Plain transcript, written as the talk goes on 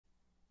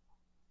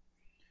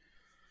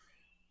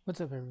What's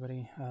up,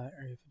 everybody?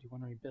 Area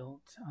 51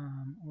 rebuilt.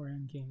 We're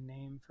in game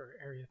name for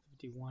Area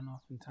 51.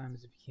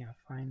 Oftentimes, if you can't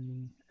find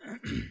me,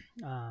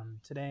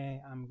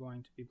 today I'm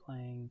going to be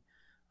playing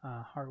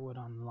Heartwood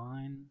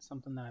online.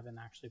 Something that I've been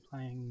actually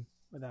playing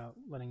without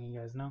letting you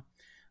guys know.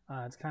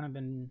 It's kind of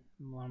been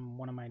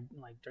one of my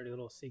dirty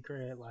little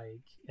secret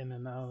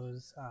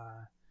MMOs.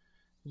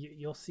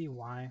 You'll see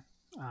why.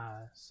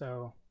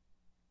 So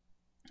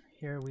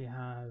here we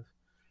have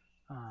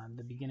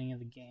the beginning of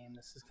the game.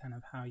 This is kind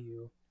of how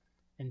you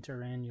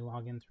enter in. You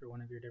log in through one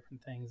of your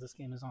different things. This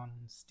game is on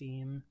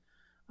Steam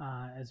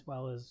as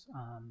well as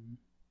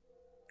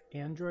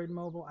Android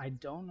mobile. I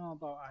don't know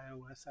about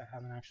iOS. I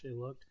haven't actually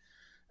looked,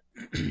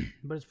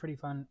 but it's pretty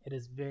fun. It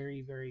is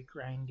very, very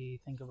grindy.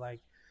 Think of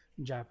like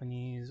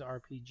Japanese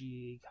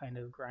RPG kind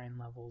of grind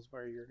levels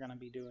where you're going to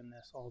be doing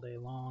this all day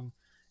long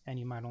and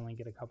you might only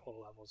get a couple of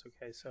levels.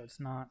 Okay, so it's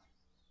not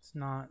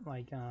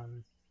like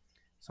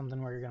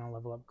something where you're going to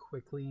level up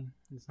quickly.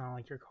 It's not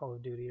like your Call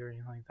of Duty or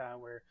anything like that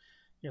where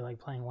you're like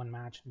playing one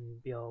match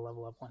and be able to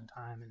level up one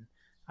time, and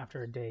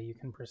after a day you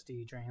can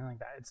prestige or anything like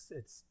that.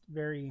 It's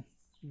very,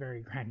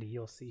 very grindy.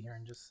 You'll see here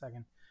in just a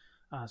second.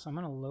 So I'm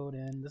going to load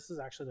in. This is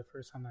actually the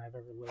first time that I've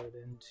ever loaded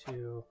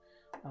into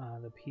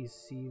the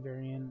PC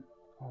variant.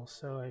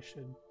 Also, I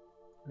should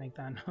make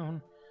that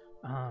known,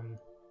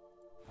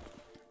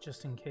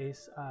 just in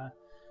case.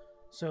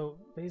 So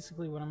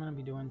basically what I'm going to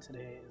be doing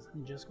today is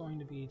I'm just going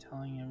to be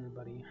telling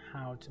everybody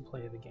how to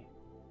play the game.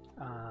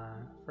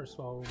 First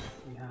of all,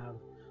 we have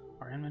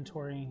our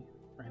inventory.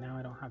 Right now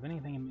I don't have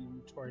anything in my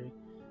inventory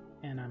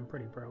and I'm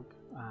pretty broke.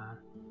 I'm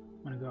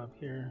gonna go up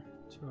here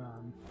to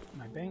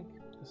my bank.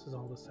 This is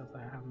all the stuff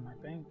that I have in my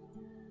bank.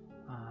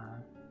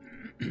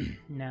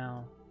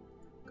 Now,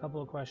 a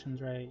couple of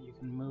questions, right? You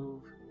can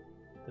move.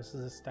 This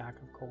is a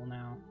stack of coal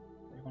now.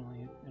 It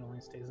only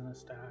stays in a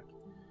stack.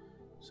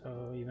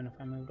 So even if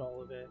I moved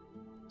all of it,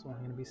 it's only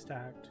gonna be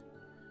stacked.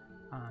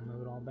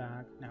 Move it all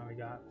back. Now we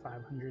got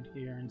 500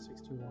 here and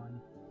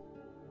 61.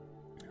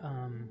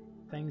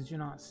 Things do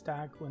not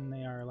stack when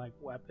they are like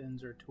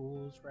weapons or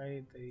tools,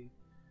 right? They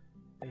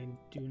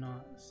do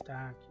not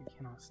stack. You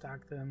cannot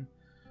stack them.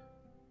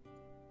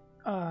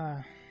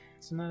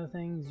 Some other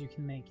things, you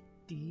can make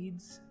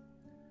deeds,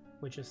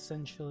 which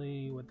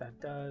essentially what that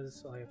does,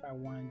 so like if I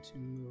wanted to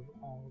move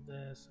all of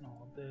this and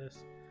all of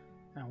this,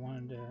 and I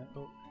wanted to,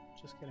 oh,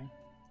 just kidding.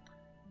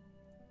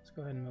 Let's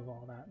go ahead and move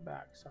all that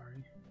back,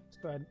 sorry. Let's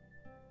go ahead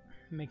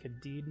and make a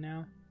deed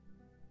now.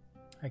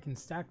 I can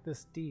stack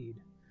this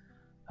deed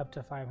up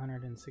to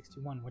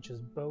 561, which is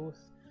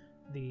both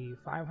the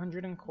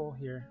 500 in coal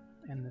here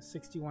and the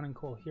 61 in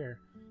coal here.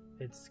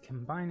 It's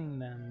combining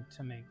them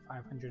to make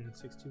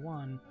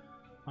 561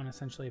 on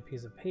essentially a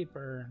piece of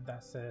paper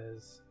that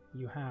says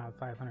you have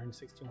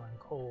 561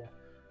 coal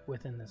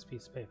within this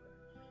piece of paper.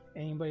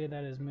 Anybody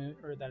that is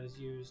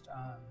used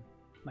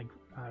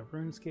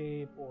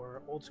RuneScape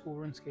or old school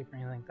RuneScape or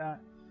anything like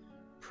that,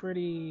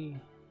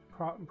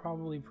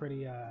 probably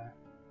pretty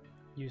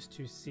used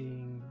to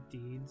seeing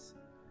deeds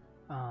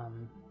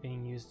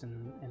being used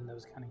in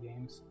those kind of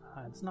games.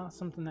 It's not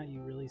something that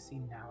you really see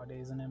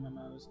nowadays in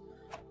MMOs,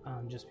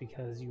 just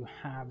because you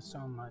have so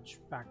much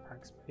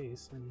backpack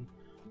space and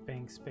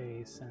bank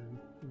space and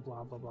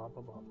blah blah blah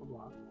blah blah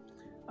blah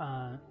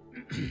blah.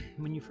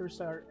 When you first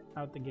start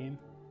out the game,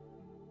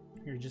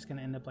 you're just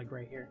gonna end up like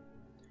right here.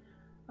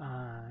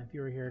 If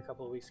you were here a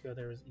couple of weeks ago,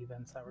 there was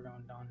events that were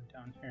going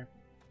down here.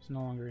 There's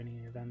no longer any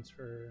events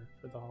for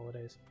the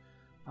holidays.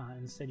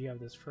 Instead, you have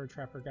this fur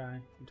trapper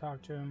guy. You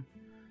talk to him.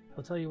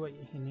 He'll tell you what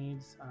he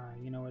needs.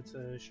 It's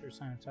a sure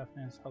sign of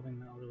toughness, helping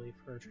the elderly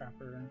fur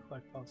trapper and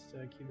collect pelts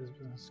to keep his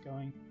business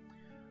going.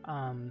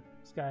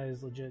 This guy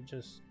is legit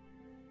just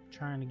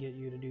trying to get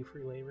you to do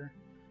free labor.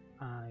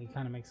 He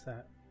kind of makes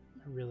that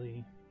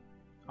really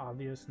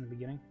obvious in the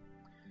beginning.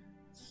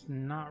 It's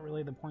not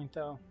really the point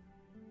though.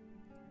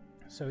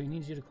 So he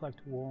needs you to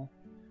collect wool.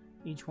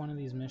 Each one of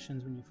these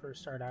missions, when you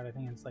first start out, I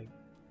think it's like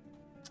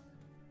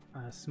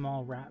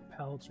small rat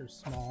pelts or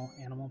small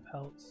animal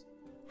pelts.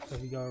 So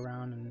if you go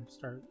around and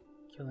start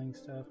killing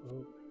stuff,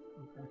 oh,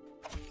 okay,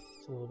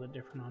 it's a little bit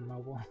different on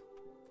mobile.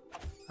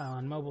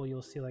 On mobile,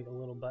 you'll see like a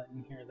little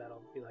button here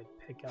that'll be like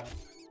pick up.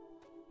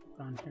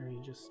 But on here,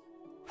 you just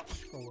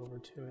scroll over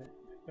to it,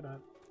 pick it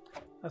up.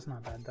 That's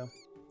not bad though.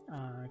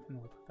 I can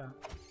work with that.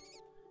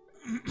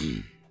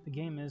 The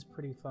game is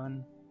pretty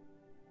fun,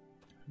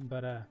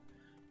 but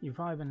you've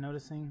probably been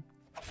noticing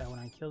that when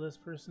I kill this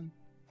person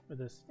or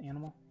this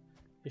animal,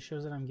 it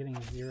shows that I'm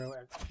getting 0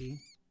 XP.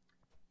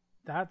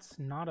 That's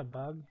not a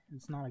bug.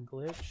 It's not a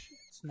glitch.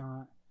 It's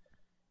not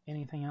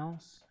anything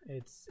else.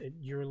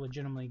 You're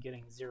legitimately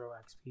getting 0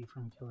 XP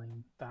from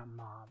killing that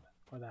mob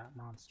or that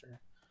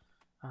monster.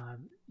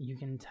 You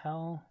can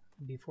tell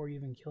before you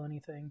even kill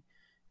anything.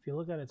 If you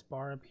look at its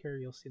bar up here,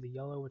 you'll see the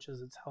yellow, which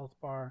is its health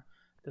bar.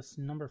 This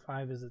number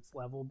 5 is its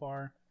level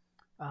bar.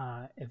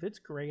 If it's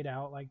grayed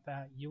out like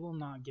that, you will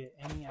not get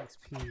any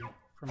XP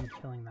from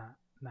killing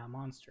that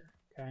monster.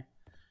 Okay,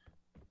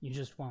 you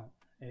just won't.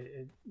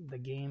 The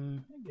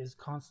game is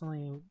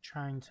constantly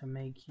trying to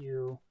make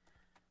you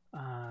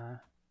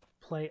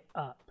play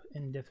up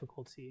in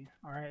difficulty.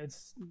 All right,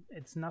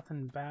 it's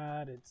nothing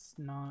bad. It's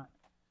not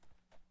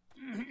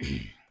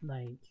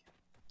like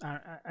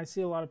I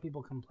see a lot of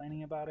people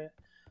complaining about it.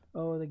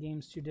 Oh, the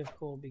game's too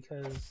difficult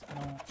because I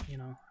don't, you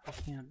know, I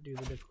can't do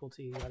the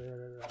difficulty.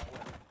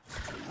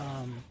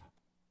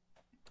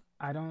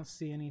 I don't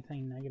see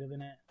anything negative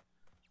in it.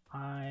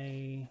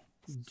 I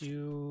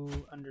do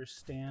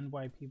understand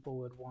why people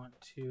would want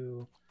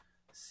to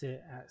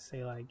sit at,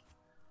 say, like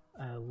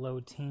a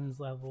low teens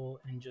level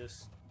and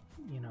just,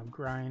 you know,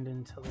 grind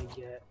until they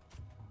get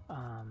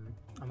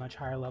a much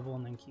higher level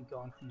and then keep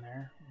going from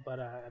there. But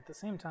at the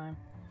same time,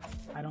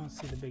 I don't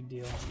see the big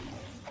deal.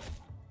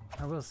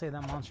 I will say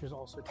that monsters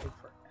also take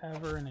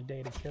forever and a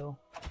day to kill.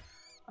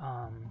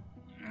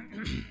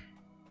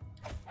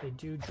 They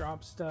do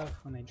drop stuff.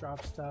 When they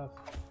drop stuff,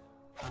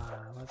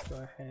 let's go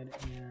ahead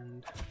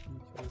and let me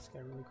kill this guy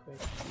really quick.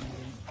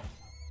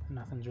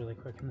 Nothing's really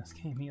quick in this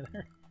game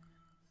either.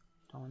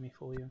 Don't let me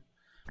fool you.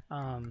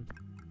 I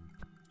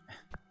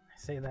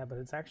say that, but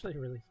it's actually a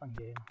really fun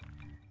game,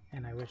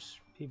 and I wish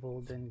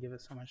people didn't give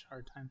it so much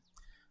hard time.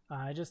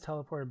 I just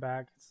teleported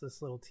back. It's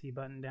this little T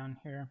button down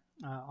here.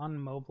 On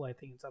mobile, I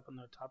think it's up in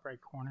the top right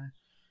corner.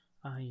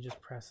 You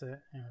just press it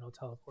and it'll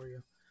teleport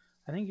you.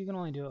 I think you can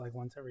only do it like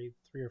once every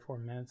 3 or 4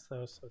 minutes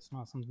though, so it's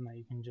not something that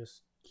you can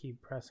just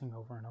keep pressing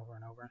over and over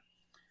and over.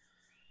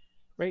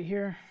 Right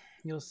here,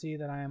 you'll see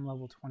that I am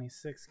level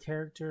 26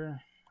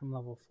 character. I'm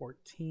level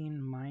 14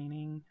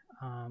 mining.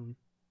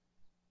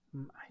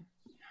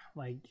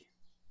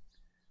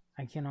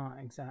 I cannot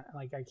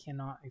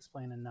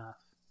explain enough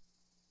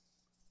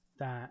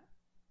that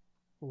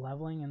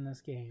leveling in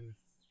this game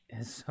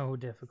is so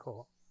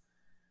difficult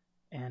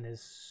and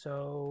is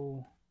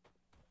so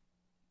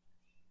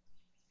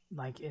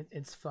like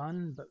it's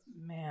fun, but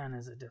man,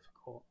 is it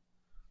difficult.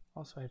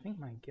 Also, I think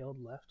my guild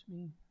left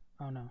me.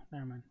 Oh no,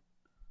 never mind.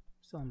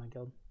 I'm still in my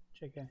guild.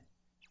 JK.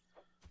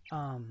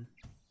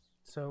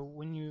 So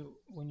when you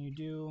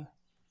do,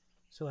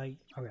 so like,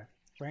 okay,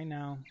 right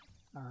now,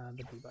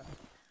 the B button.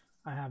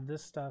 I have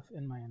this stuff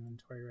in my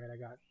inventory, right? I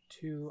got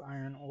 2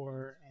 iron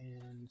ore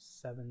and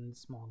 7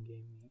 small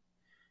game meat.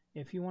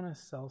 If you want to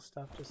sell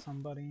stuff to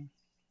somebody,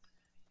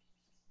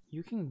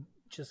 you can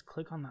just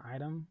click on the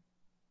item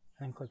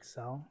and then click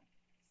sell.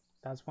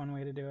 That's one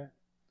way to do it.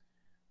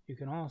 You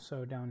can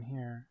also, down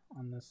here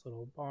on this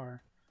little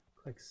bar,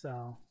 click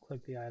sell,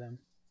 click the item,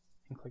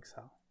 and click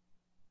sell.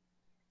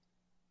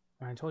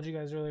 When I told you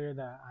guys earlier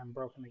that I'm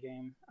broke in the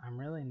game, I'm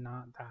really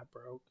not that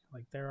broke.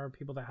 Like, there are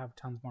people that have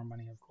tons more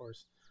money, of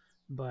course,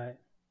 but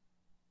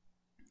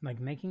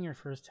like making your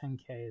first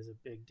 10K is a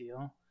big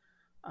deal,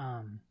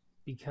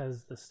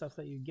 because the stuff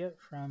that you get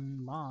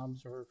from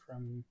mobs or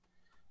from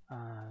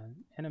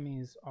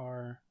enemies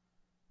are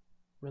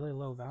really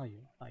low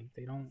value. Like,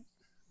 they don't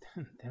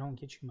they don't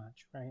get you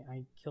much, right?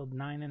 I killed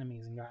 9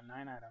 enemies and got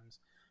 9 items,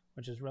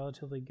 which is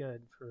relatively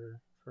good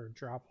for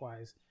drop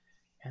wise.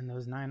 And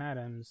those 9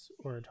 items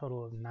were a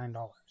total of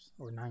 $9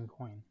 or 9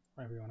 coin,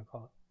 whatever you want to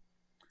call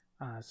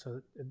it.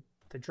 So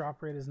the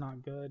drop rate is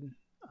not good.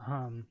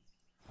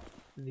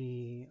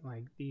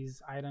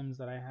 These items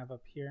that I have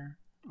up here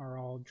are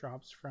all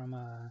drops from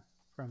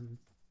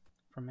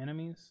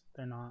enemies.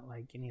 They're not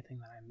like anything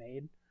that I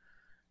made.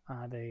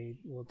 They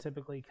will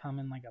typically come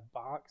in like a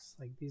box,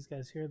 like these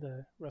guys here,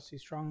 the Rusty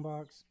Strong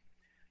box.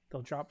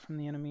 They'll drop from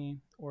the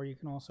enemy, or you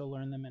can also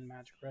learn them in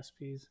magic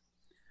recipes.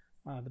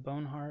 The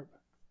Bone Harp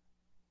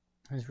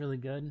is really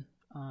good.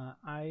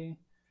 I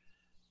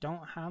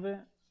don't have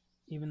it,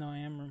 even though I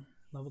am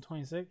level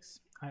 26.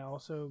 I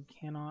also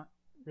cannot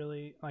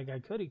really, like, I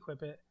could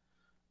equip it,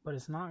 but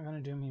it's not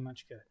going to do me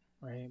much good,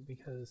 right?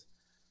 Because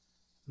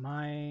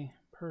my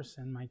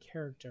person, my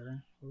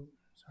character,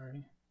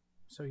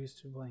 so used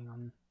to playing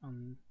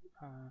on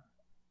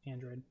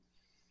Android.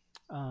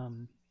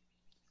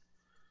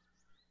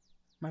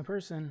 My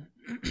person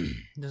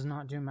does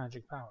not do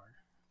magic power.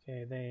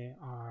 Okay, they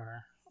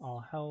are all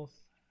health,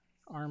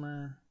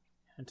 armor,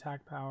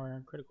 attack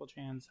power, critical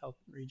chance, health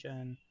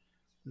regen,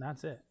 and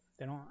that's it.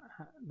 They don't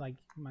like,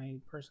 my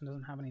person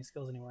doesn't have any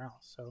skills anywhere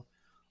else. So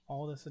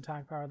all this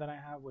attack power that I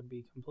have would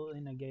be completely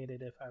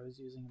negated if I was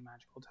using a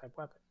magical type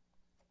weapon.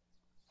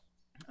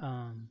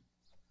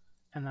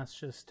 And that's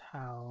just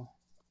how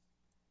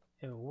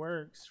it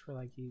works for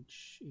like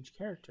each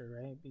character,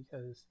 right?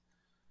 Because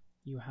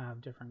you have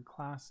different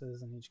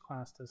classes and each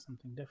class does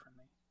something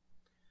differently.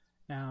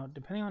 Now,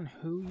 depending on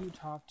who you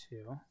talk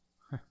to,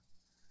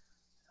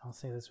 I'll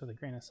say this with a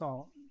grain of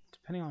salt,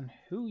 depending on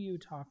who you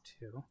talk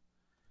to,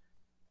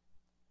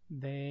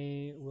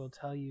 they will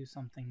tell you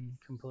something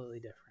completely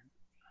different.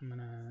 I'm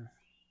gonna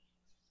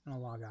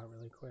log out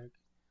really quick,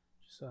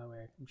 just so that way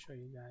I can show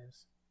you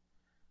guys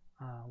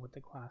what the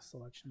class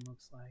selection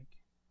looks like.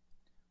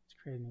 Let's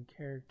create a new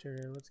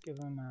character. Let's give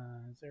them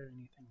is there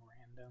anything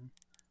random?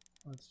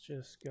 Let's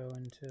just go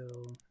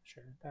until,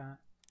 sure, that.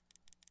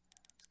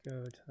 Let's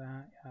go to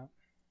that, yep.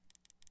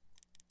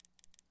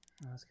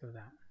 Let's go to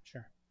that,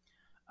 sure.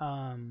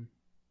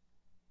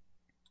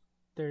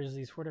 There's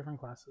these 4 different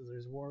classes.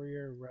 There's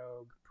warrior,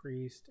 rogue,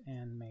 priest,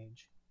 and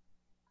mage.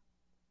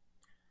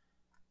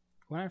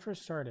 when I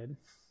first started,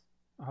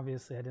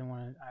 obviously I didn't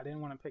want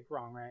to pick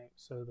wrong, right?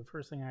 So the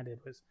first thing I did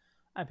was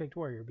I picked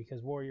warrior,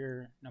 because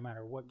warrior, no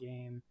matter what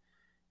game,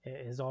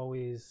 is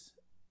always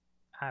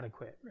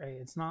adequate, right?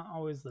 It's not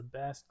always the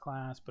best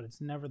class, but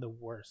it's never the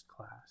worst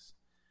class.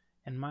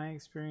 In my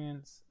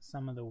experience,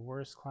 some of the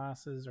worst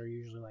classes are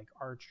usually like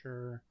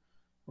archer,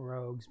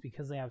 rogues,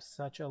 because they have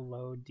such a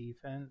low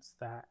defense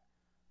that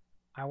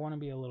I want to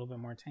be a little bit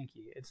more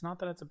tanky. It's not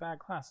that it's a bad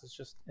class, it's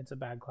just it's a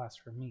bad class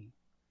for me.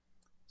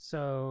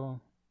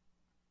 So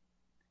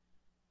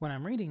when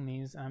I'm reading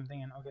these, I'm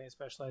thinking, okay,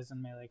 specialized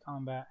in melee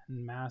combat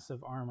and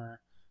massive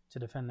armor to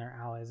defend their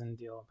allies and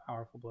deal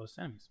powerful blows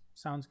to enemies.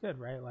 Sounds good,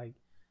 right? Like,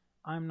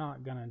 I'm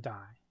not gonna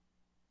die,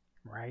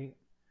 right?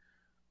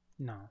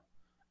 No.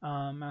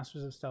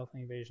 Masters of Stealth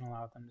and Evasion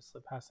allow them to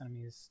slip past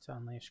enemies to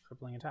unleash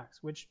crippling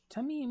attacks, which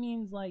to me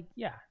means, like,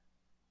 yeah,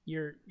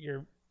 you're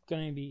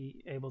going to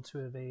be able to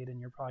evade,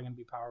 and you're probably going to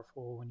be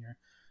powerful when you're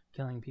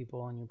killing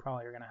people, and you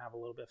probably are going to have a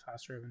little bit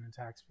faster of an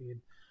attack speed,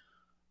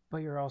 but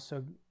you're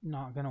also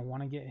not going to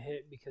want to get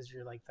hit because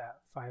you're like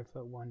that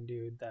 5'1"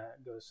 dude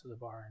that goes to the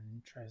bar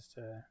and tries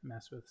to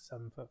mess with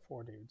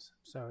 7'4" dudes.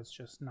 So it's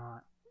just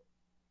not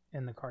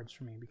in the cards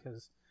for me,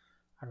 because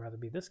I'd rather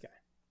be this guy.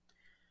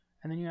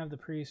 And then you have the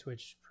priest,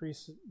 which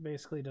priest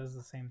basically does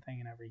the same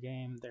thing in every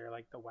game. They're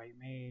like the white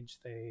mage.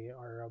 They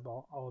are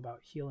all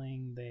about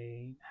healing.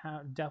 They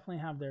definitely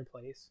have their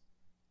place.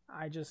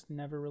 I just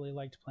never really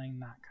liked playing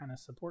that kind of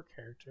support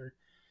character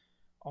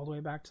all the way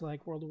back to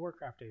like World of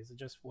Warcraft days. It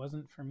just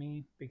wasn't for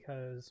me,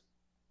 because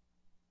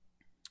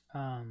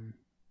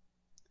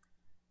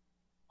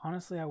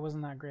honestly, I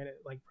wasn't that great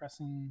at like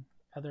pressing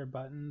other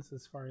buttons,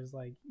 as far as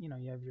like, you know,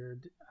 you have your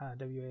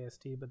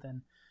WASD, but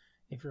then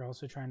if you're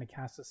also trying to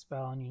cast a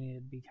spell and you need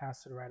it to be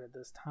casted right at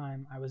this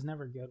time, I was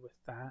never good with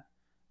that.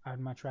 I'd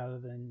much rather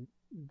than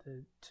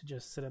to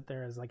just sit up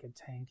there as like a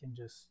tank and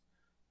just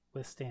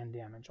withstand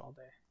damage all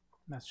day.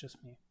 That's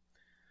just me.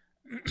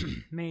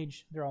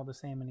 Mage, they're all the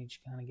same in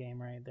each kind of game,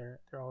 right?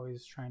 They're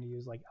always trying to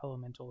use like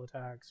elemental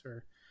attacks,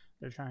 or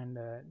they're trying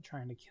to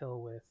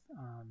kill with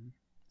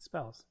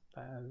spells.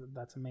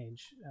 That's a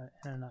mage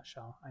in a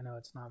nutshell. I know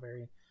it's not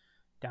very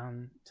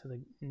down to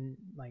the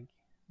like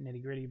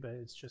nitty gritty, but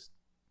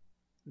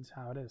it's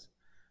how it is.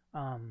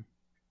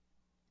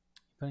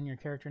 Put in your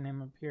character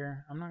name up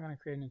here. I'm not going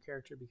to create a new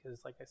character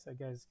because, like I said,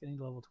 guys, getting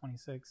to level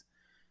 26,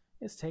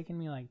 it's taken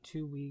me like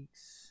 2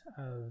 weeks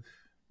of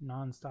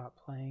non-stop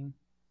playing.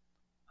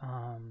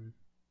 A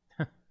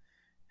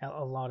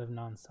lot of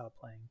non-stop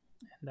playing,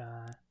 and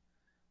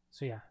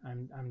so yeah, I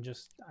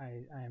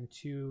am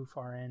too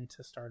far in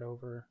to start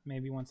over.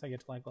 Maybe once I get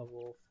to like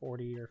level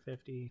 40 or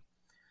 50.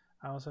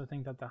 I also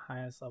think that the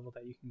highest level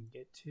that you can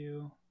get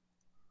to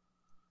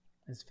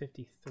is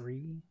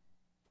 53.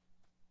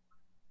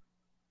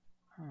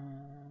 I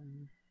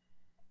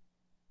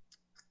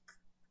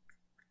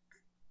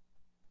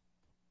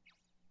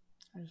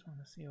just want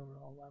to see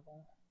overall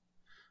level.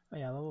 Oh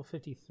yeah, level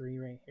 53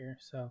 right here.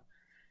 So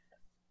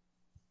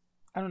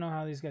I don't know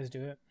how these guys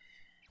do it.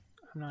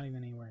 I'm not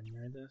even anywhere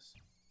near this.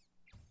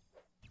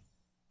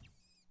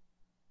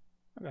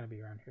 I've got to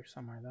be around here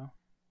somewhere though.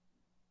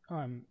 Oh,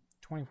 I'm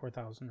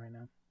 24,000 right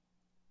now.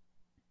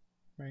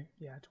 Right?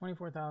 Yeah,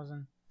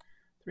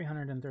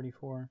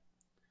 24,334.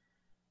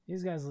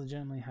 These guys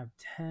legitimately have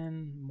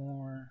 10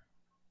 more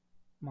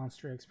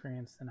monster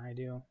experience than I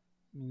do.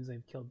 It means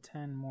they've killed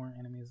 10 more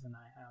enemies than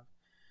I have.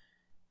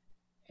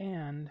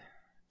 And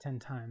 10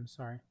 times,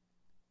 sorry.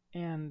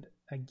 And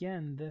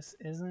again, this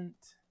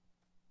isn't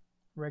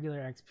regular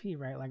XP,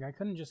 right? Like, I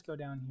couldn't just go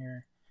down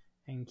here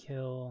and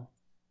kill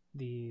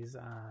these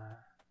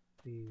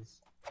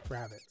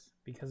rabbits,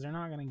 because they're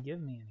not going to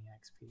give me any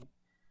XP.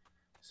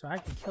 So I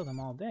could kill them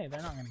all day.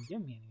 They're not going to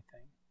give me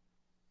anything.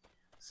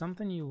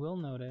 Something you will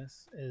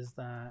notice is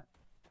that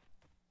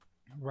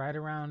right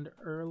around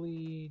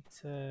early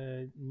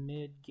to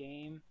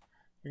mid-game,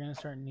 you're going to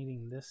start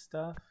needing this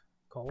stuff,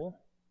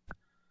 coal.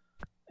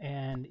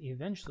 And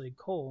eventually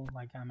coal,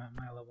 like I'm at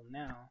my level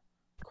now,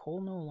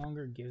 coal no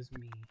longer gives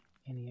me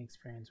any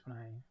experience when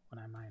I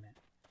mine it.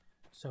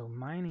 So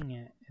mining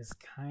it is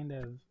kind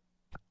of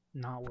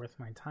not worth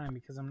my time,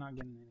 because I'm not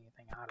getting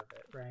anything out of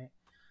it, right?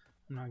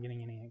 I'm not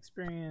getting any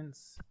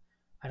experience.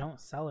 I don't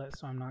sell it,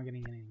 so I'm not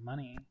getting any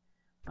money.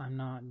 I'm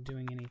not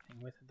doing anything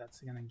with it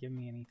that's going to give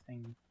me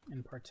anything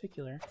in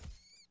particular.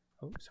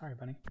 Oh, sorry,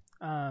 bunny.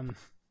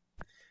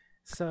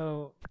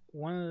 So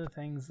one of the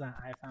things that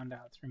I found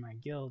out through my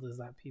guild is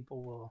that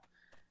people will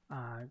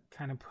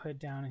kind of put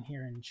down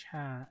here in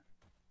chat,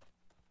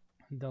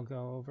 they'll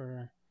go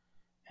over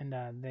and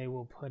they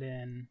will put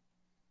in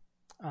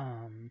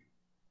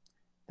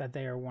that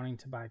they are wanting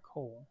to buy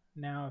coal.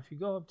 Now, if you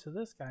go up to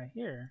this guy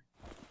here,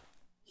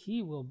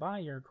 he will buy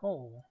your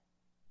coal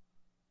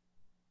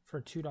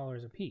for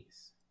 $2 a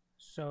piece.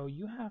 So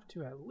you have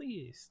to at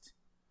least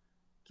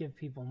give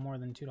people more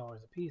than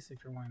 $2 a piece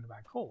if you're wanting to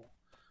buy coal.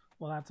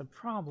 Well, that's a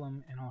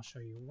problem, and I'll show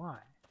you why.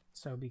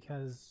 So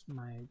because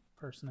my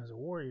person is a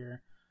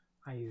warrior,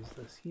 I use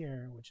this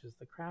here, which is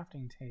the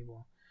crafting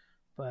table.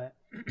 But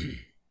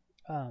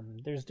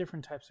There's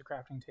different types of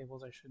crafting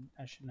tables.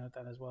 I should note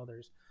that as well.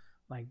 There's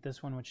like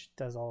this one which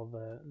does all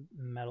the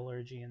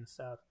metallurgy and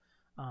stuff.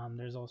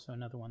 There's also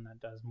another one that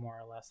does more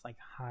or less like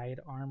hide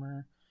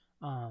armor.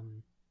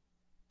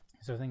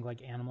 So think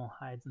like animal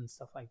hides and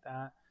stuff like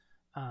that.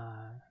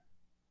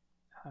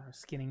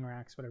 Skinning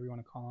racks, whatever you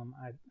want to call them.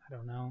 I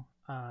don't know.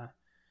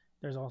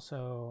 There's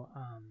also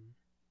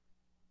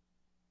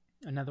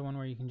another one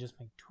where you can just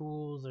make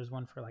tools. There's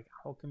one for like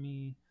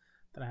alchemy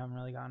that I haven't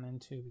really gotten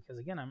into because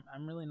again,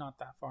 I'm really not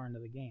that far into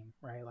the game,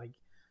 right? Like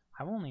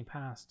I've only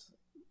passed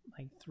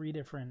like 3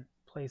 different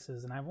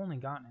places and I've only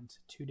gotten into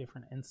 2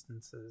 different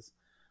instances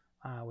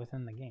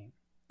within the game,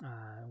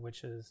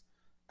 which is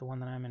the one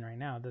that I'm in right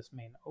now, this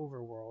main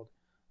overworld,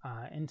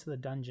 into the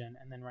dungeon,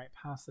 and then right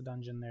past the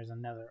dungeon there's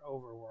another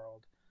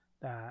overworld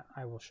that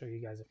I will show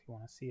you guys if you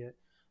want to see it.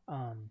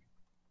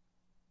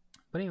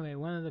 But anyway,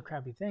 one of the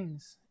crappy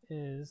things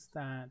is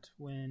that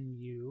when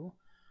you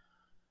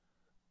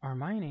are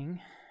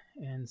mining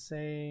and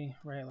say,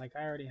 right, like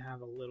I already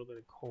have a little bit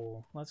of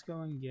coal, let's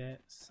go and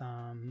get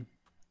some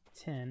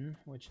tin,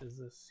 which is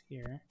this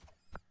here,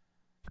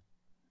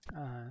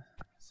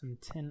 some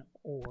tin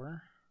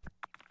ore.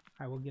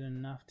 I will get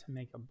enough to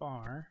make a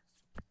bar.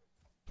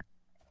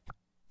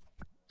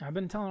 I've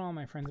been telling all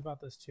my friends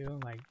about this too.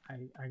 Like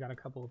I got a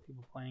couple of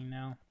people playing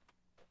now,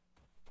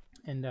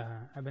 and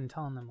I've been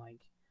telling them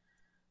like,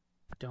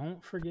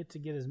 don't forget to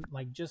get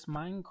just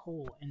mine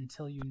coal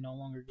until you no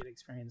longer get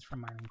experience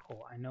from mining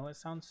coal. I know it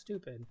sounds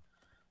stupid,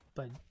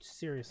 but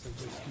seriously,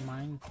 just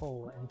mine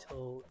coal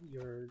until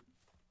your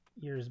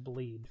ears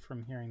bleed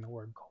from hearing the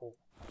word coal.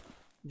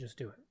 Just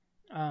do it.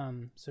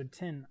 So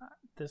tin,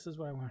 this is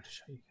what I wanted to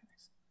show you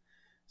guys.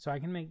 So I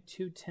can make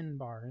 2 tin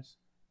bars,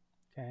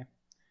 okay?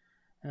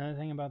 Another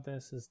thing about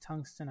this is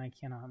tungsten I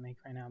cannot make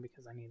right now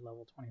because I need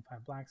level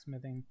 25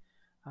 blacksmithing.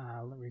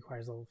 It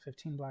requires level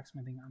 15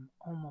 blacksmithing. I'm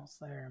almost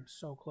there. I'm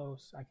so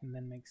close. I can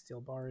then make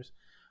steel bars.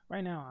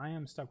 Right now I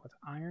am stuck with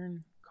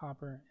iron,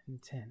 copper,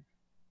 and tin.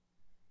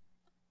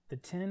 The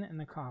tin and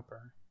the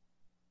copper,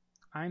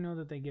 I know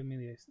that they give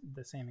me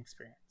the same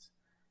experience.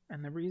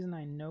 And the reason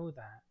I know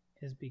that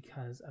is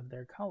because of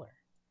their color.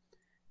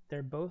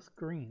 They're both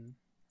green,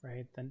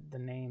 right? The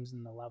names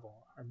and the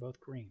level are both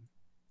green.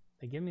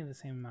 They give me the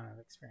same amount of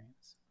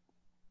experience.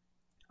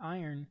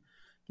 Iron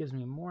gives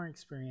me more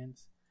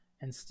experience,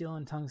 and steel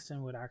and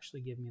tungsten would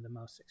actually give me the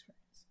most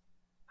experience.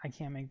 I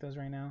can't make those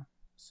right now,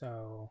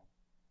 so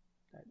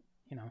that,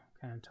 you know,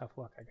 kind of tough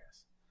luck, I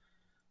guess.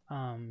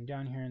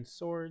 Down here in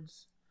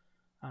swords,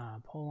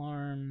 pole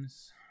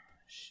arms,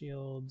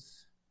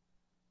 shields,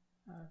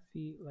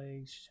 feet,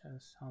 legs,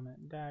 chest, helmet,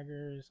 and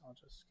daggers. I'll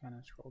just kind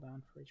of scroll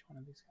down for each one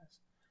of these guys.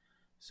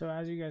 So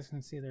as you guys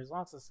can see, there's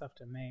lots of stuff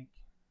to make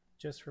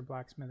just for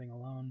blacksmithing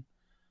alone.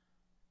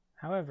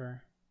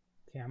 However,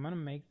 okay, I'm going to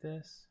make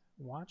this.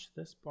 Watch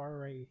this bar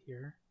right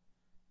here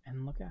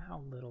and look at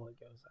how little it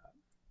goes up.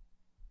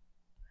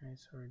 Alright,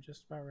 so we're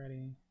just about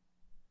ready.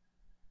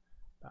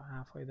 About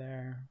halfway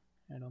there.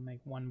 It'll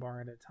make 1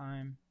 bar at a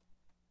time.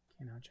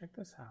 Okay, now check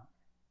this out.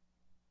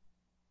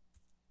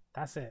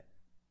 That's it.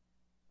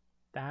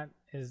 That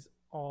is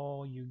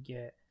all you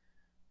get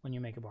when you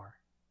make a bar.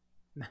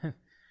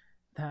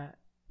 That,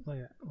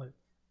 look.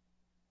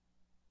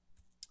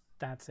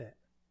 That's it.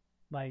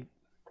 Like,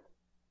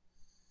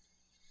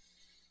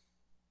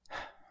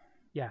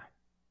 yeah.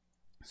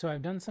 So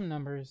I've done some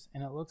numbers,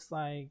 and it looks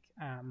like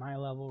at my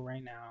level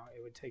right now,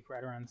 it would take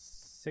right around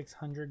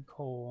 600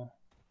 coal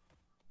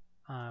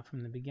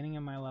from the beginning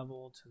of my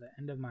level to the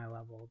end of my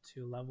level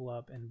to level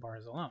up in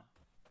bars alone,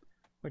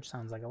 which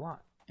sounds like a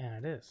lot,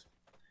 and it is.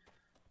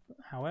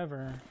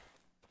 However,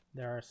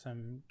 there are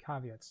some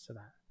caveats to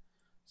that.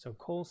 So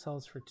coal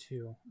sells for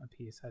 2 a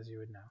piece, as you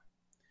would know,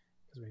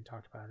 because we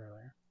talked about it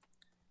earlier.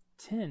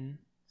 Tin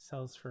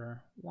sells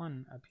for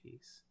 1 a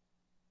piece.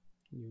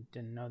 You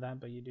didn't know that,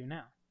 but you do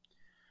now.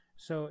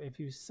 So if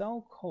you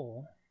sell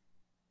coal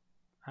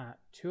at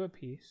 2 a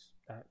piece,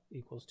 that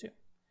equals 2.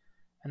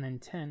 And then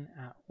tin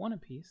at 1 a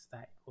piece,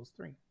 that equals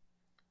 3.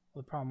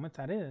 Well, the problem with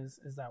that is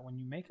that when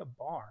you make a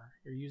bar,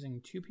 you're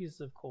using 2 pieces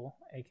of coal,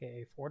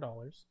 aka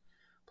 $4,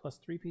 plus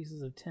 3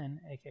 pieces of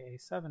tin, aka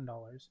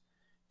 $7,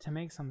 to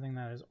make something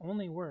that is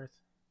only worth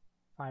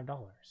 $5.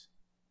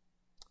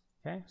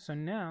 Okay, so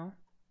now,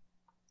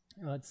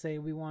 let's say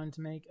we wanted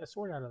to make a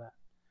sword out of that.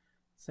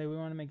 Say we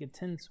want to make a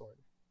tin sword.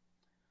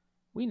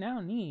 We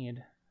now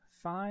need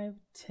 5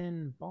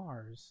 tin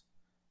bars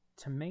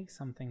to make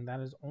something that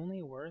is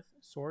only worth,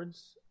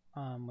 swords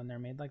when they're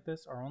made like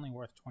this are only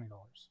worth $20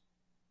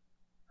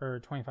 or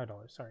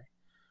 $25, sorry.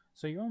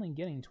 So you're only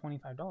getting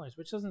 $25,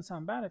 which doesn't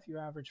sound bad if you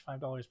average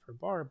 $5 per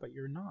bar, but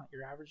you're not.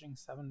 You're averaging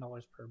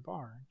 $7 per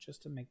bar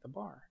just to make the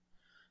bar.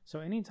 So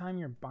anytime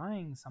you're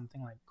buying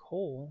something like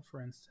coal, for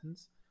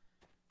instance,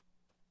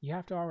 you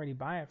have to already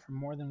buy it for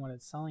more than what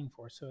it's selling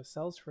for. So it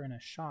sells for in a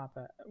shop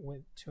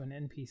to an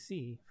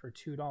NPC for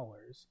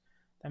 $2.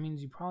 That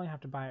means you probably have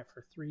to buy it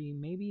for $3,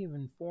 maybe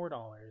even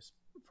 $4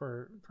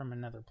 from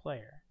another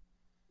player.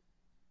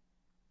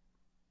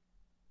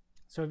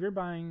 So if you're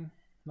buying,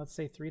 let's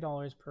say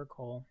 $3 per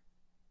coal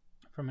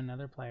from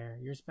another player,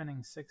 you're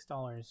spending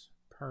 $6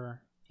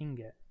 per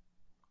ingot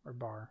or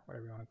bar,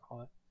 whatever you want to call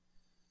it.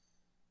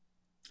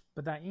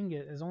 But that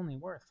ingot is only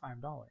worth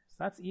 $5.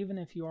 That's even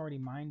if you already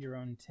mined your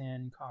own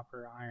tin,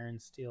 copper, iron,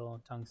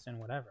 steel, tungsten,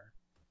 whatever.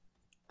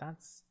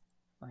 That's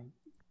like,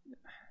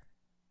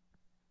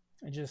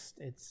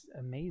 it's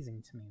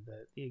amazing to me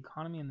that the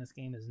economy in this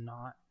game is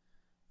not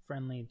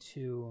friendly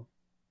to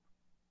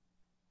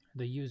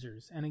the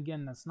users. And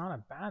again, that's not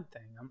a bad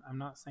thing. I'm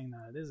not saying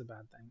that it is a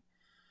bad thing.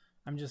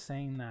 I'm just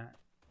saying that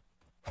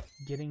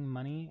getting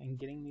money and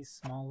getting these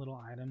small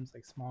little items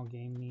like small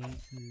game meat,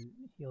 and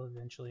he'll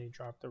eventually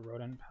drop the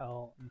rodent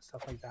pelt and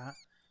stuff like that,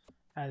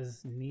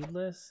 as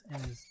needless and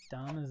as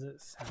dumb as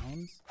it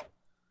sounds,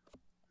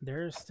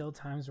 there are still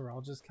times where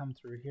I'll just come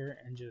through here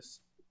and just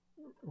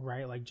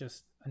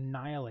just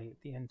annihilate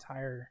the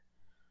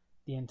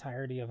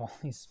entirety of all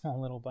these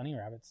small little bunny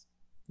rabbits.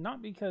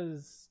 Not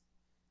because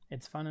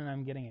it's fun and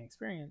I'm getting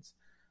experience,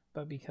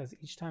 but because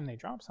each time they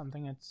drop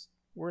something, it's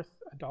worth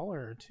 $1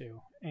 or $2.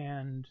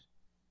 And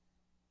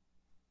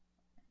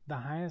the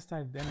highest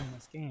I've been in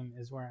this game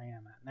is where I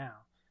am at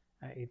now,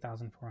 at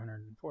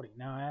 8,440.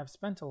 Now, I have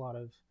spent a lot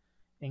of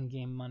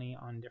in-game money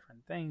on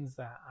different things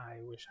that I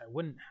wish I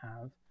wouldn't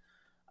have.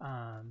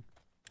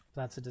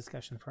 That's a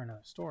discussion for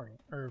another story,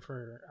 or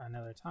for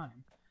another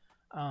time.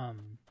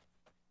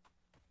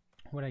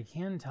 What I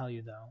can tell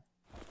you, though,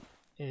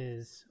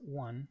 is,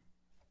 one,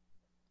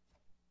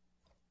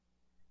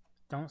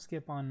 don't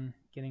skip on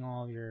getting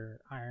all of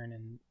your iron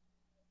and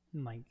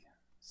like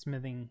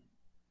smithing.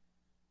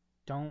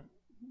 Don't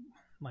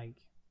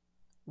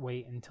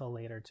wait until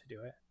later to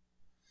do it,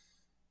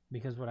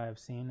 because what I've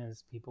seen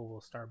is people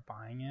will start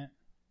buying it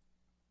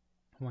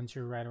once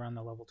you're right around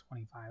the level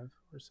 25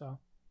 or so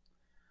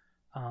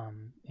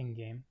in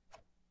game.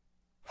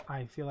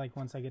 I feel like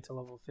once I get to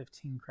level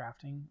 15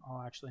 crafting,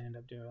 I'll actually end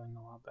up doing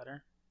a lot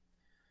better,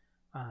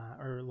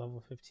 or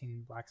level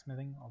 15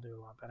 blacksmithing, I'll do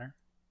a lot better.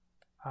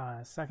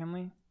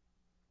 Secondly,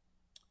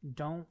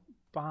 don't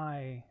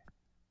buy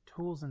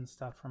tools and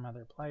stuff from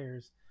other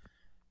players,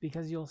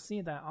 because you'll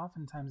see that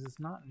oftentimes it's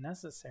not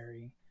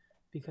necessary,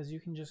 because you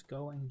can just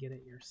go and get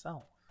it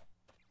yourself.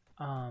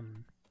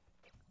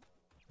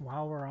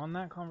 While we're on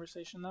that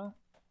conversation though,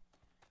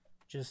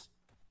 just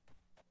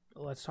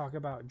let's talk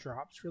about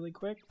drops really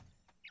quick.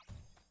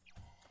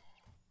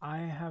 I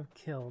have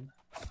killed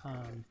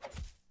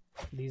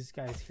these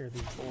guys here,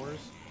 these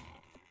boars.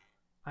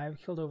 I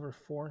have killed over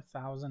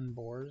 4,000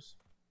 boars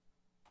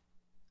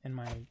in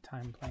my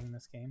time playing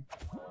this game.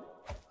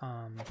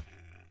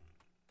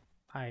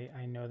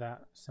 I know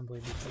that simply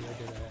because I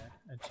did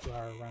a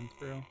 2-hour run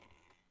through,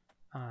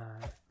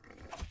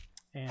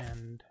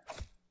 and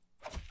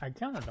I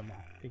counted them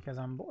all because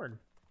I'm bored.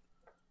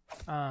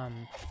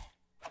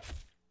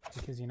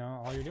 Because, you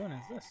know, all you're doing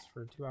is this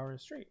for 2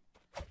 hours straight.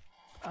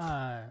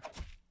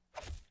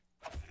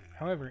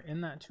 However,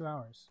 in that 2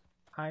 hours,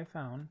 I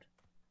found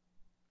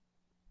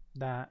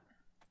that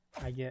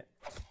I get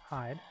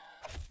hide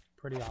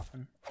pretty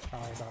often,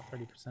 probably about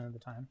 30% of the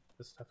time,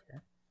 this stuff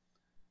here,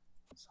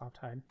 soft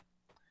hide.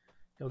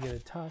 You'll get a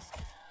tusk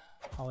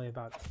probably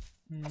about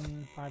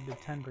 5 to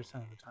 10%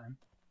 of the time.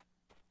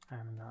 I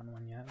haven't gotten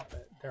one yet,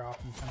 but they're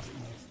often tusking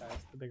these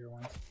guys, the bigger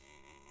ones.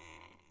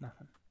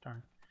 Nothing,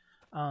 darn.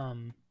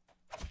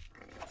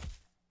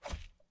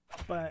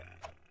 But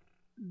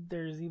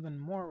there's even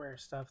more rare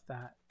stuff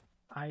that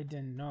I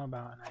didn't know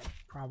about, and I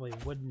probably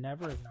would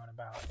never have known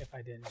about if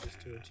I didn't just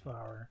do a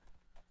 2-hour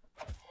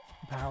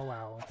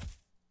powwow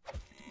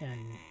and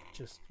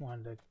just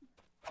wanted to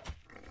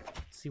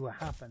see what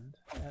happened.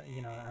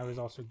 You know, I was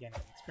also gaining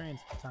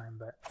experience at the time,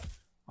 but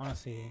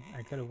honestly,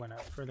 I could have went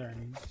up further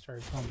and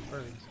started killing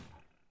birds,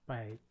 but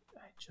I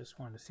just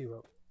wanted to see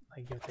what,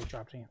 like, if they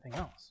dropped anything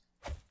else,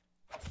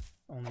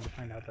 only to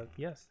find out that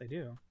yes, they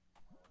do.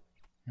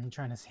 I'm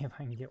trying to see if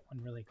I can get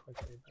one really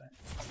quickly, but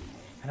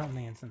I don't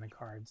think it's in the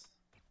cards.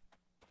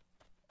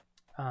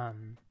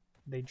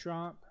 They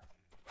drop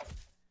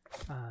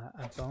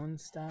a bone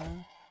staff.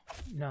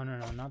 No,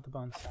 not the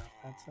bone staff.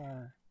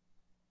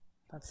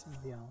 That's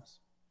somebody else.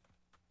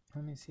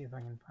 Let me see if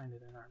I can find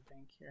it in our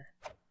bank here.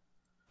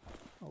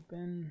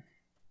 Open.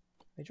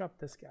 They dropped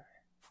this guy,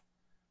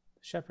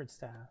 the shepherd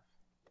staff,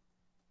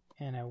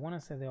 and I want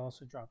to say they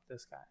also dropped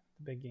this guy,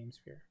 the big game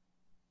spear.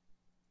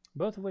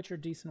 Both of which are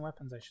decent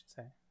weapons, I should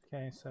say.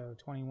 Okay, so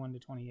 21 to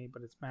 28,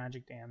 but it's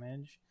magic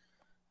damage.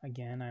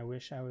 Again, I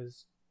wish I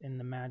was in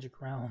the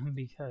magic realm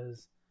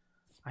because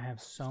I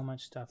have so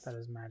much stuff that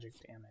is magic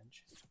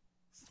damage.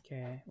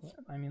 Okay,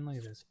 I mean, look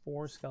at this.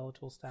 4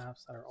 skeletal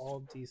staffs that are all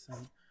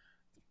decent.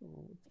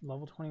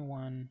 Level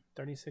 21,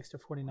 36 to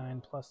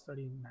 49, plus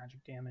 30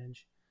 magic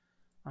damage.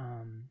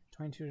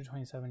 22 to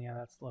 27, yeah,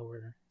 that's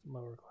lower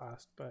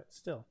class, but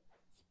still.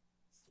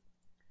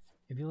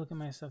 If you look at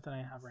my stuff that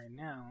I have right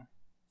now,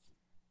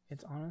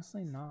 it's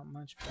honestly not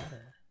much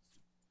better.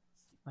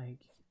 Like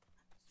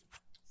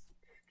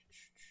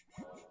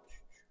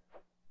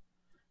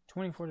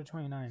 24 to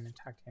 29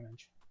 attack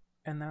damage.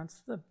 And that's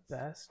the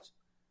best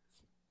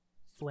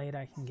blade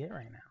I can get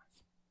right now.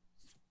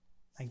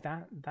 Like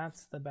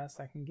that's the best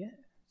I can get.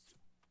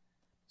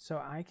 So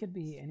I could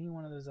be any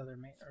one of those other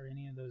or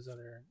any of those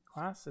other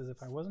classes.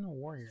 If I wasn't a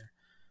warrior,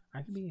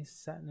 I could be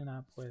setting it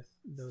up with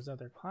those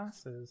other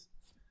classes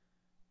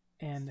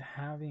and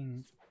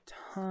having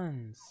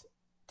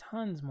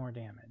tons more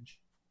damage,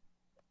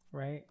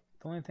 right?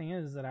 The only thing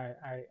is that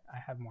I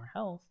have more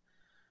health,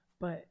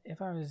 but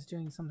if I was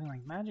doing something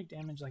like magic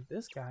damage like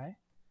this guy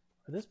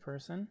or this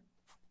person,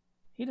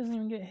 he doesn't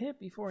even get hit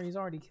before he's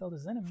already killed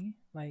his enemy.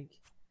 Like,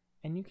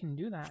 and you can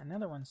do that in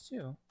other ones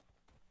too,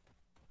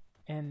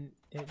 and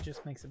it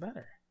just makes it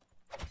better.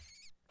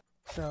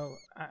 So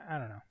I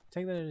don't know,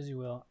 take that as you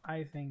will.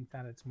 I think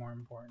that it's more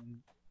important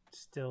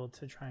still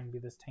to try and be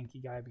this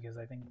tanky guy, because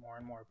I think more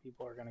and more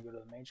people are going to go to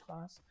the mage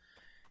class,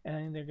 and I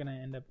think they're going to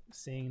end up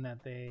seeing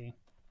that they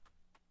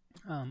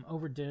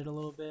overdid it a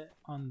little bit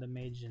on the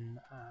mage and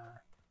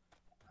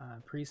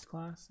priest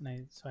class,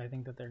 and so I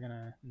think that they're going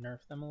to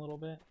nerf them a little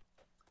bit.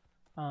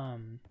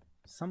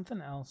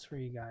 Something else for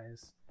you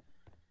guys.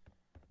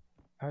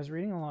 I was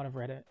reading a lot of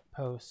Reddit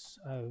posts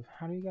of,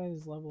 how do you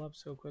guys level up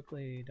so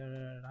quickly?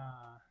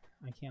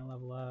 I can't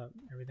level up.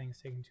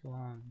 Everything's taking too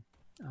long.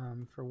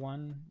 For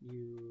one,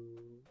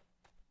 you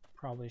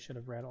probably should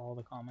have read all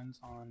the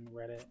comments on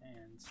Reddit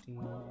and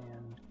Steam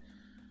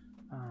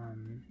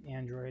and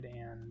Android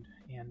and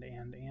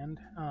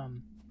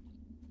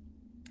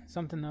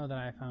something though that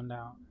I found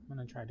out. I'm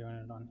gonna try doing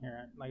it on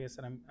here. Like I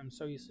said, I'm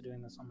so used to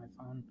doing this on my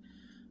phone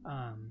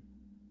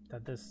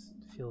that this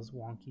feels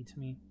wonky to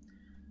me.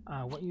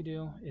 What you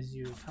do is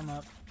you come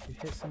up, you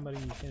hit somebody,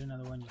 you hit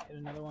another one, you hit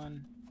another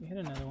one, you hit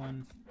another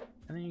one,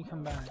 and then you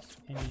come back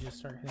and you just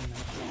start hitting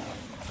them.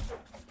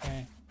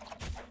 Okay,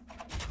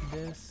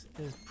 this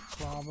is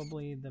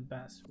probably the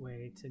best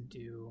way to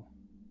do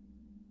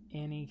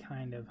any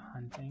kind of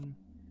hunting,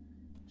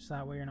 so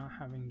that way you're not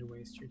having to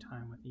waste your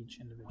time with each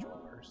individual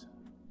person.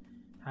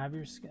 Have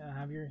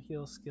your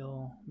heal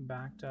skill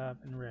backed up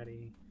and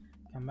ready.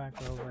 Come back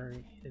over,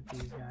 hit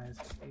these guys,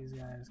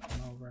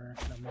 come over,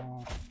 hit them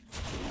all.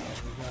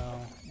 There we go,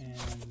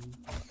 and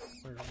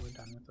we're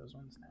done with those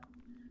ones now.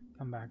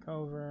 Come back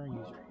over,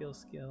 use your heal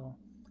skill,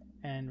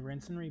 and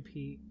rinse and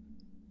repeat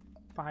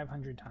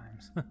 500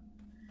 times.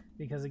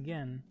 Because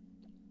again,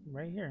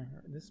 right here,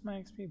 this is my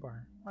XP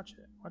bar. Watch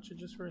it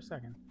just for a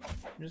second.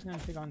 I'm just gonna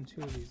take on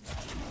 2 of these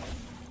guys.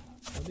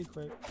 It'll be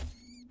quick.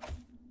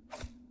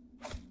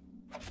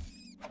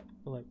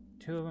 But look,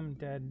 2 of them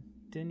dead,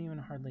 didn't even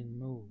hardly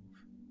move.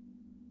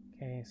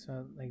 Okay,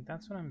 so like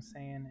that's what I'm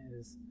saying,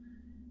 is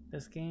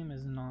this game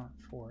is not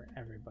for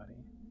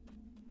everybody.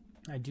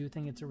 I do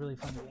think it's a really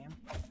fun game.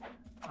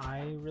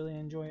 I really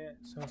enjoy it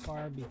so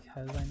far,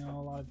 because I know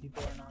a lot of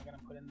people are not going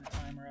to put in the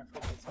time or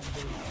effort that some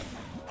do,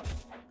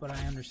 but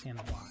I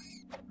understand why.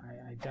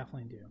 I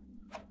definitely do,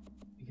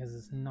 because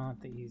it's not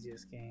the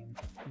easiest game.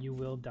 You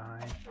will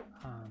die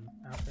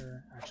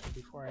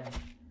before I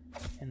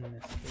end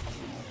this video.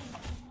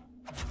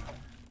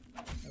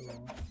 I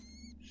will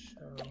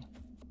show.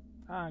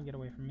 Get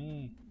away from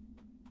me.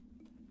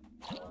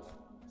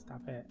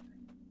 Stop it.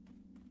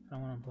 I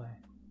don't want to play.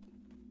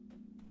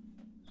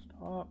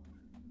 Stop.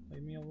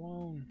 Leave me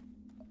alone.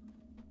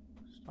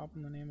 Stop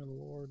in the name of the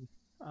Lord.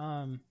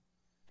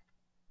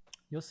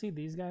 You'll see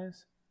these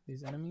guys,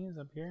 these enemies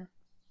up here.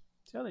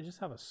 See how they just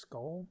have a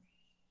skull?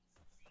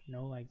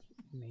 No like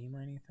name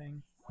or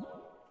anything.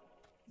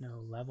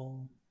 No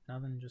level,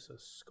 nothing, just a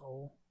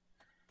skull.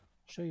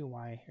 I'll show you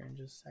why here in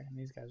just a second.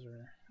 These guys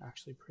are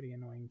actually pretty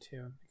annoying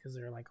too, because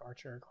they're like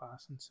archer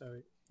class, and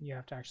so you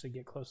have to actually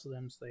get close to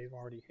them, so they've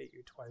already hit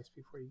you twice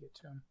before you get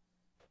to them.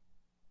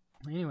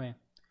 Anyway,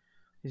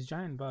 these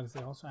giant bugs,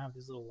 they also have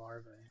these little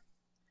larvae.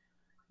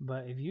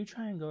 But if you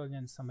try and go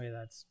against somebody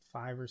that's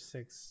 5 or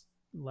 6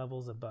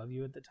 levels above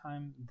you at the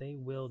time, they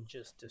will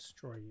just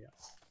destroy you.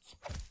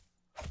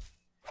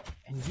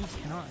 And you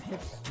cannot hit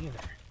them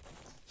either.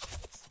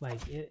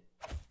 Like, it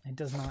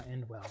does not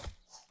end well.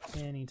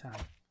 Anytime.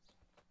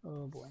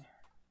 Oh boy.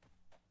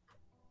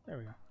 There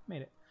we go.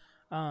 Made it.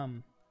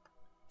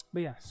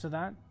 But yeah, so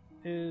that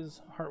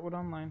is Heartwood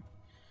Online.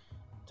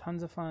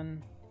 Tons of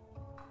fun.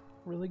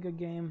 Really good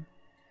game.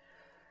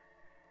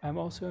 I'm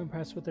also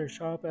impressed with their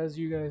shop, as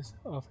you guys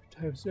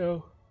oftentimes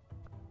know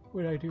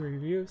when I do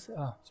reviews.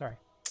 Oh, sorry.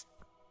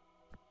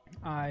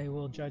 I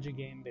will judge a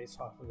game based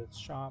off of its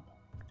shop.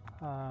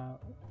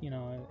 You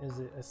know, is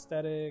it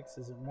aesthetics?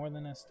 Is it more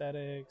than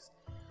aesthetics?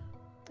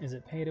 Is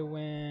it pay to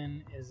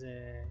win? Is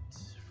it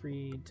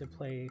free to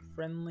play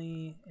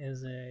friendly?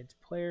 Is it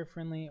player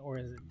friendly, or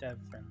is it dev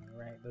friendly,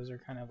 right? Those are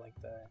kind of like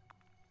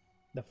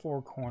the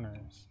 4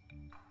 corners.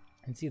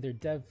 It's either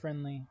dev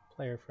friendly,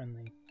 player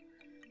friendly,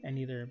 and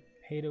either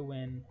pay to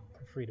win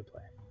or free to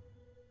play.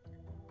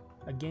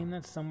 A game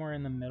that's somewhere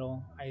in the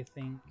middle, I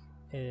think,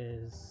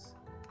 is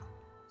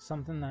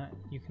something that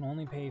you can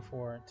only pay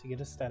for to get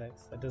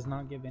aesthetics, that does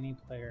not give any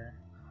player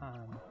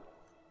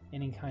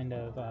any kind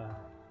of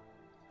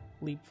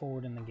leap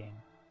forward in the game.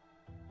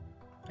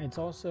 It's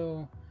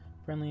also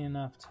friendly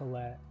enough to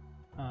let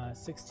a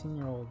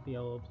 16-year-old be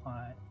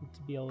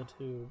able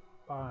to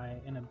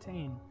buy and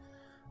obtain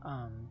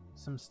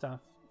some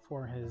stuff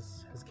for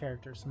his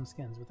character, some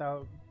skins,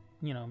 without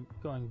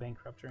going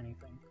bankrupt or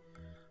anything.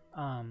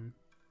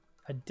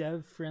 A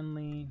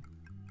dev-friendly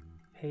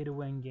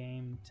pay-to-win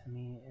game to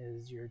me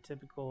is your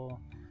typical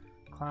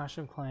Clash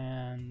of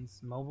Clans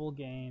mobile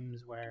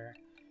games where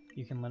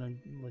you can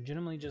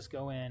legitimately just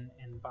go in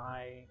and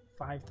buy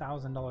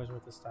 $5,000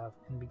 worth of stuff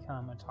and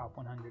become a top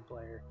 100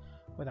 player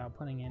without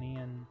putting in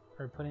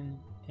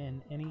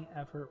any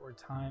effort or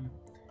time,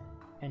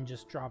 and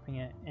just dropping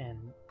it and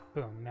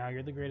boom, now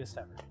you're the greatest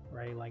ever,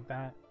 right? Like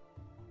that.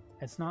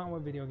 It's not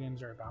what video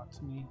games are about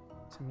to me.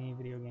 To me,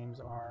 video games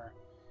are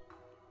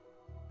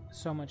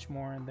so much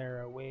more.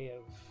 They're a way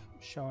of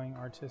showing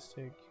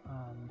artistic.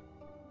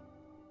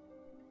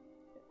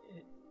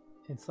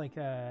 It's like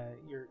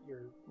you're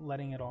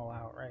letting it all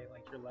out, right?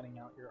 Like you're letting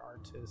out your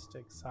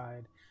artistic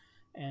side,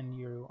 and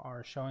you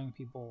are showing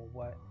people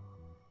what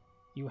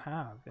you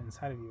have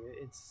inside of you.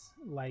 It's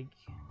like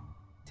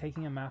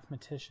taking a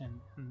mathematician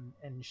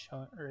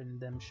and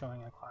them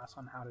showing a class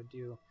on how to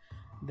do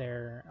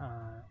their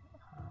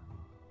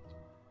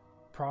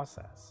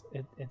process.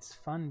 It's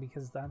fun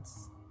because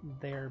that's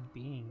their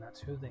being, that's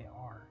who they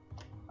are.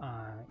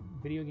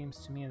 Video games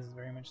to me is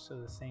very much so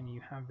the same.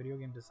 You have video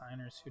game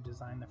designers who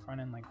design the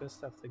front end like this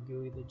stuff, the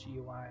GUI, the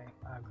GUI,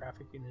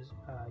 graphic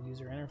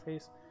user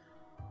interface.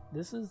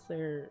 This is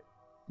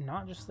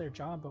not just their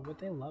job, but what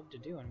they love to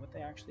do and what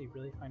they actually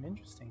really find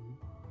interesting.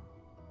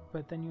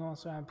 But then you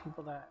also have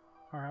people that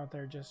are out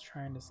there just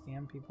trying to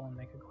scam people and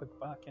make a quick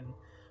buck. And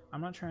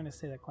I'm not trying to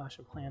say that Clash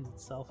of Clans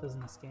itself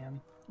isn't a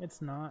scam.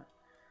 It's not.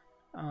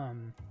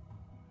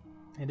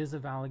 It is a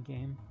valid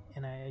game,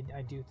 and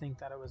I do think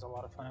that it was a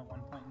lot of fun at one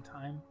point in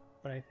time,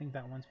 but I think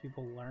that once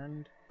people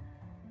learned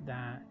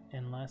that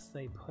unless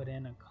they put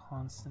in a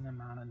constant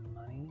amount of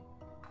money,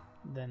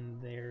 then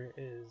there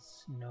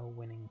is no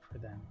winning for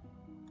them,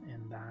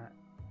 and that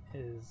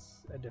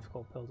is a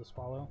difficult pill to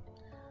swallow.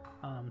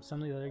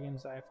 Some of the other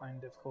games that I find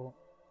difficult,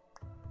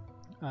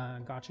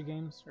 gacha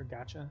games, or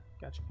gacha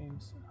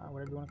games,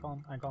 whatever you want to call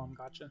them. I call them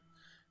gacha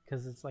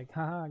because it's like,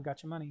 haha, I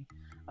got your money.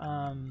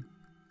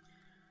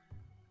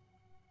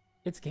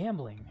 It's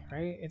gambling,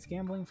 right? It's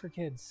gambling for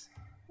kids.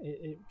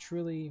 It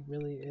truly,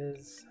 really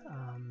is.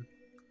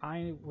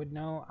 I would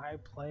know. I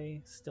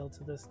play still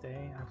to this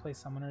day. I play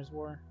Summoner's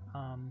War.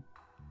 I'm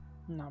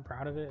not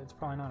proud of it. It's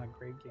probably not a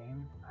great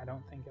game. I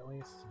don't think, at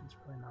least. It's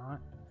really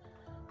not.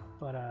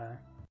 But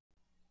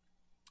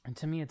and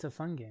to me, it's a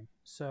fun game.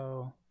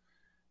 So,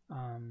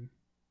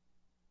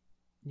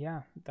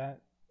 yeah,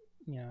 that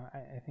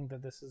I think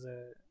that this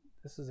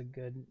is a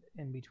good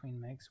in between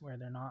mix where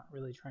they're not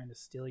really trying to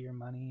steal your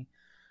money,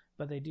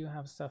 but they do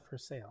have stuff for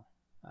sale,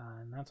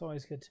 and that's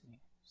always good to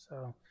me.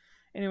 So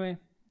anyway,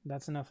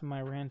 that's enough of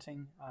my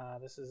ranting.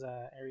 This is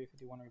Area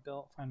 51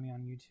 Rebuilt. Find me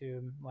on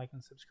YouTube, like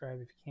and subscribe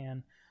if you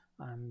can.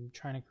 I'm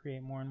trying to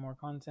create more and more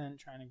content,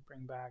 trying to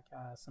bring back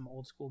some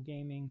old school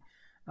gaming.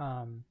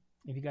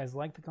 If you guys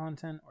like the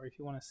content, or if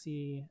you want to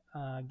see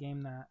a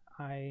game that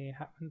I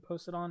haven't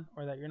posted on,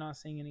 or that you're not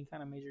seeing any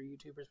kind of major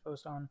YouTubers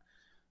post on,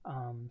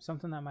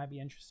 something that might be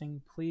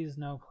interesting, please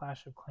no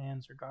Clash of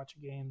Clans or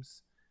gacha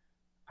games.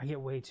 I get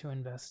way too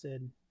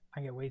invested. I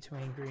get way too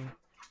angry.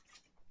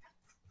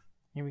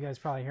 You guys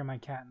probably hear my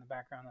cat in the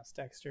background. That's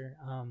Dexter.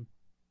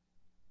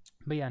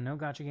 But yeah, no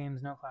gacha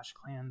games, no Clash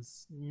of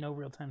Clans, no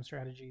real-time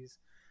strategies,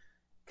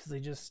 because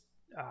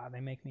they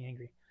make me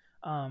angry.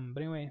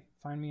 But anyway,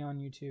 find me on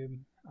YouTube,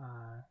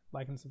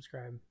 like and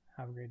subscribe.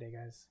 Have a great day,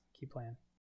 guys. Keep playing.